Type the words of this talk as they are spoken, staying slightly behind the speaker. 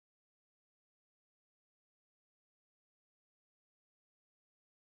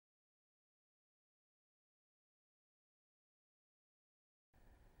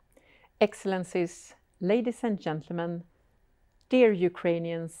Excellencies, ladies and gentlemen, dear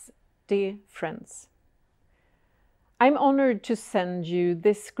Ukrainians, dear friends. I'm honored to send you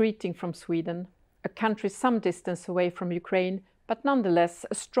this greeting from Sweden, a country some distance away from Ukraine, but nonetheless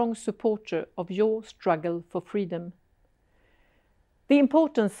a strong supporter of your struggle for freedom. The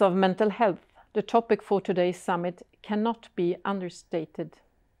importance of mental health, the topic for today's summit, cannot be understated.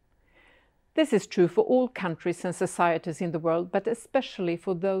 This is true for all countries and societies in the world, but especially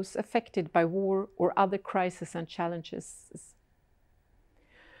for those affected by war or other crises and challenges.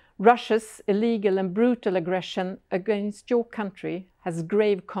 Russia's illegal and brutal aggression against your country has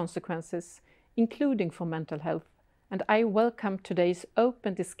grave consequences, including for mental health, and I welcome today's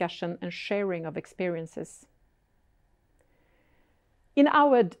open discussion and sharing of experiences. In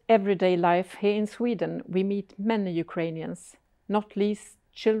our everyday life here in Sweden, we meet many Ukrainians, not least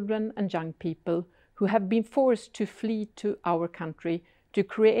children and young people who have been forced to flee to our country to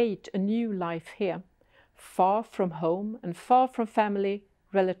create a new life here, far from home and far from family,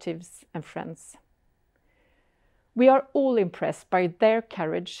 relatives and friends. We are all impressed by their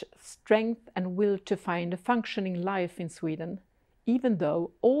courage, strength and will to find a functioning life in Sweden, even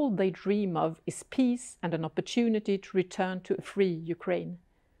though all they dream of is peace and an opportunity to return to a free Ukraine.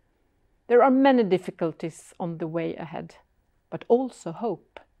 There are many difficulties on the way ahead, but also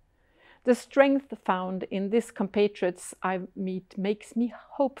hope. The strength found in these compatriots I meet makes me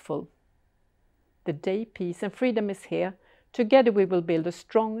hopeful. The day peace and freedom is here. Together we will build a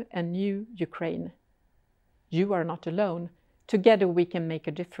strong and new Ukraine. You are not alone. Together we can make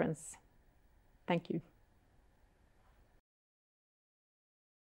a difference. Thank you.